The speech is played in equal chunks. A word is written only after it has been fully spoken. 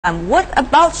And what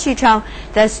about Xichang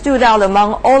that stood out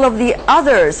among all of the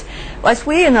others? As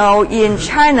we know, in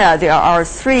China, there are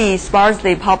 3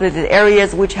 sparsely populated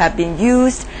areas which have been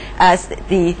used as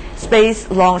the space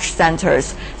launch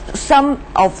centers. Some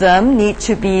of them need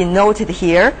to be noted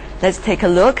here. Let's take a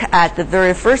look at the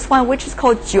very first one, which is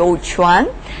called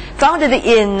Jiuquan. Founded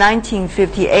in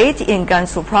 1958 in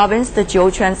Gansu Province, the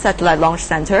Jiuquan Satellite Launch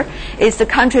Center is the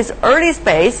country's earliest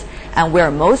base and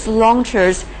where most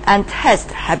launches and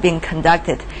tests have been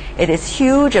conducted. It is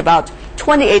huge, about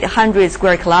 2,800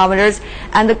 square kilometers,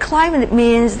 and the climate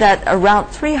means that around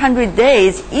 300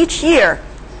 days each year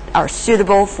are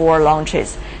suitable for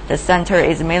launches. The center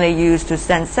is mainly used to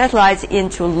send satellites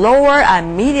into lower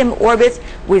and medium orbits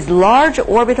with large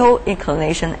orbital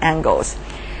inclination angles.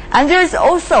 And there's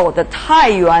also the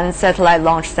Taiyuan Satellite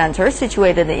Launch Center,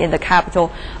 situated in the capital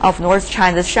of North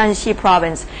China's Shanxi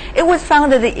province. It was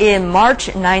founded in March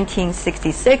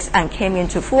 1966 and came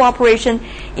into full operation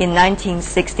in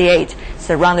 1968.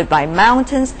 Surrounded by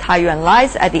mountains, Taiyuan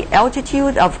lies at the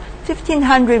altitude of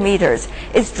 1,500 meters.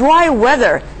 Its dry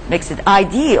weather makes it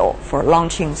ideal for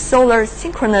launching solar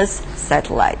synchronous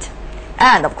satellite.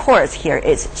 And of course, here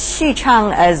is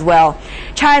Xichang as well.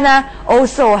 China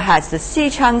also has the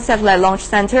Xichang Satellite Launch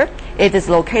Center. It is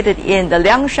located in the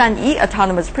Liangshan-Yi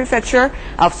Autonomous Prefecture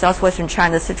of southwestern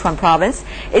China's Sichuan province.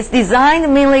 It's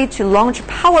designed mainly to launch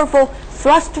powerful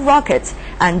thrust rockets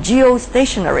and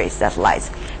geostationary satellites.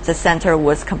 The center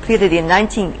was completed in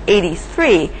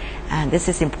 1983. And this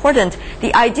is important.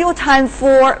 The ideal time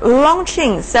for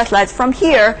launching satellites from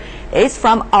here is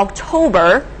from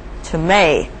October to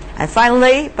May. And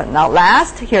finally, but not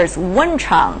last, here's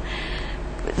Wenchang.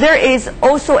 There is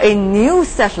also a new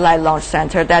satellite launch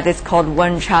center that is called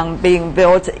Wenchang, being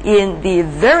built in the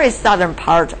very southern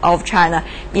part of China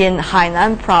in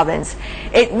Hainan province.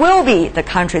 It will be the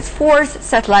country's 4th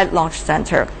satellite launch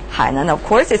center. Hainan, of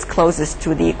course, is closest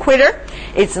to the equator.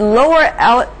 Its lower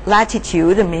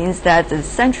latitude means that the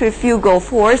centrifugal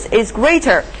force is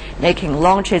greater, making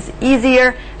launches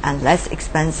easier and less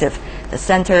expensive. The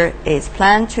center is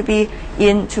planned to be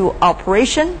into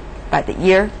operation by the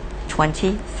year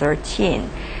 2013.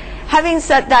 Having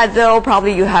said that, though,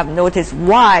 probably you have noticed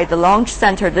why the launch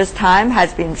center this time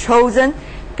has been chosen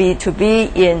to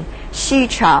be in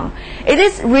Xichang. It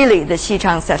is really the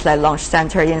Xichang Satellite Launch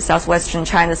Center in southwestern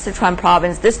China's Sichuan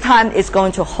province. This time is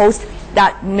going to host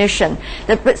that mission.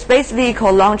 The space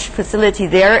vehicle launch facility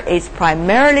there is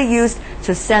primarily used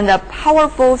to send up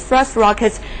powerful thrust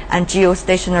rockets and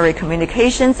geostationary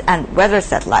communications and weather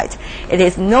satellites. It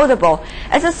is notable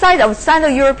as a site of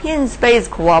Sino-European space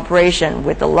cooperation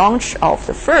with the launch of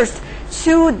the first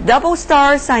 2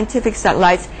 double-star scientific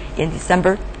satellites in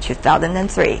December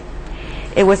 2003.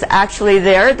 It was actually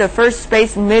there, the first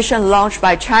space mission launched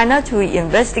by China to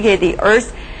investigate the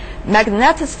Earth's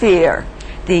magnetosphere.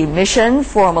 The mission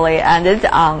formally ended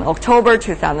on October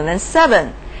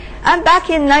 2007. And back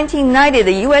in 1990,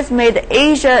 the U.S. made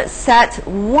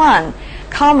Asia-Sat-1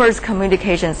 commerce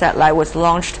communication satellite was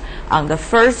launched on the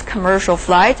first commercial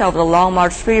flight of the Long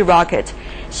March 3 rocket.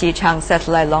 Xichang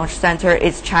Satellite Launch Center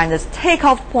is China's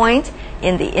takeoff point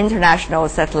in the international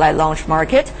satellite launch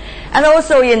market. And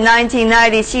also in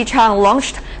 1990, Xichang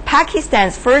launched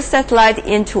Pakistan's first satellite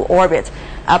into orbit.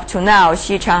 Up to now,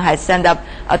 Xichang has sent up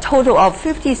a total of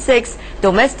 56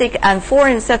 domestic and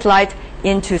foreign satellites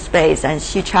into space, and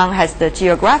Xichang has the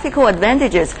geographical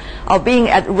advantages of being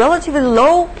at relatively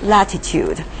low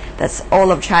latitude. Thus,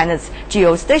 all of China's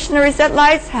geostationary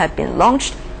satellites have been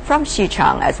launched from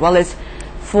Xichang, as well as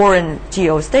foreign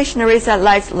geostationary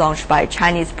satellites launched by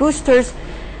Chinese boosters.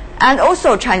 And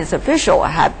also, Chinese officials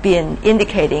have been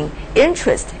indicating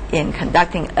interest in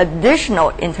conducting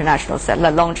additional international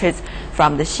satellite launches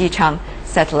from the Xichang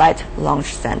Satellite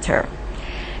Launch Center.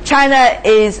 China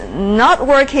is not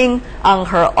working on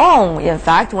her own, in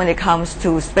fact, when it comes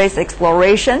to space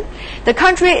exploration. The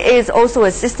country is also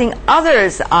assisting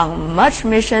others on much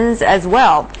missions as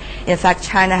well. In fact,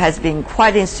 China has been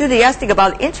quite enthusiastic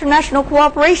about international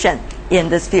cooperation in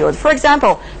this field. For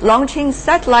example, launching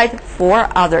satellite for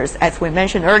others. As we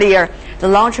mentioned earlier, the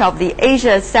launch of the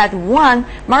Asia-Sat-1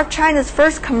 marked China's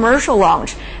first commercial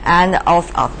launch. And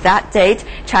of that date,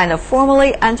 China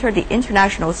formally entered the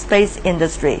international space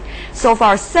industry. So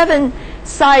far, 7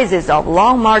 sizes of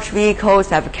Long March vehicles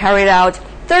have carried out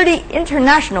 30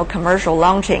 international commercial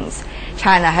launchings.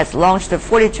 China has launched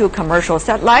 42 commercial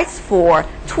satellites for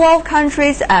 12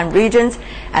 countries and regions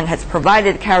and has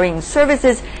provided carrying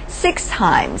services 6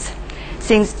 times.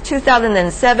 Since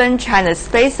 2007, China's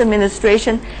Space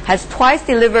Administration has twice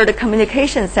delivered a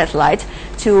communication satellite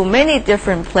to many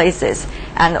different places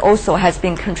and also has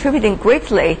been contributing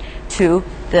greatly to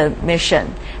the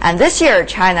mission. And this year,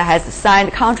 China has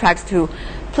signed contracts to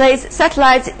place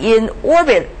satellites in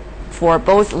orbit for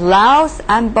both Laos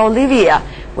and Bolivia,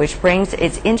 which brings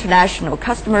its international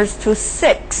customers to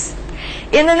 6.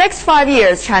 In the next 5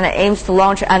 years, China aims to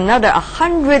launch another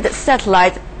 100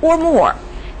 satellites or more.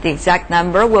 The exact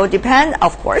number will depend,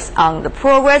 of course, on the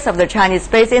progress of the Chinese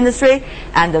space industry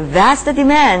and the vast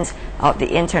demand of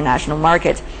the international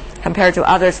market. Compared to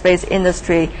other space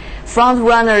industry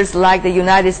front-runners like the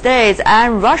United States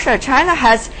and Russia, China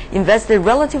has invested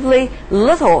relatively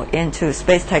little into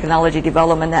space technology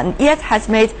development and yet has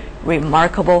made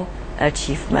remarkable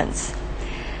achievements.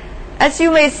 As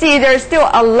you may see, there's still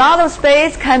a lot of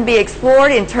space can be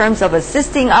explored in terms of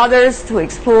assisting others to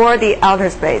explore the outer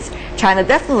space. China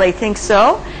definitely thinks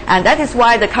so, and that is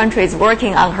why the country is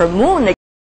working on her moon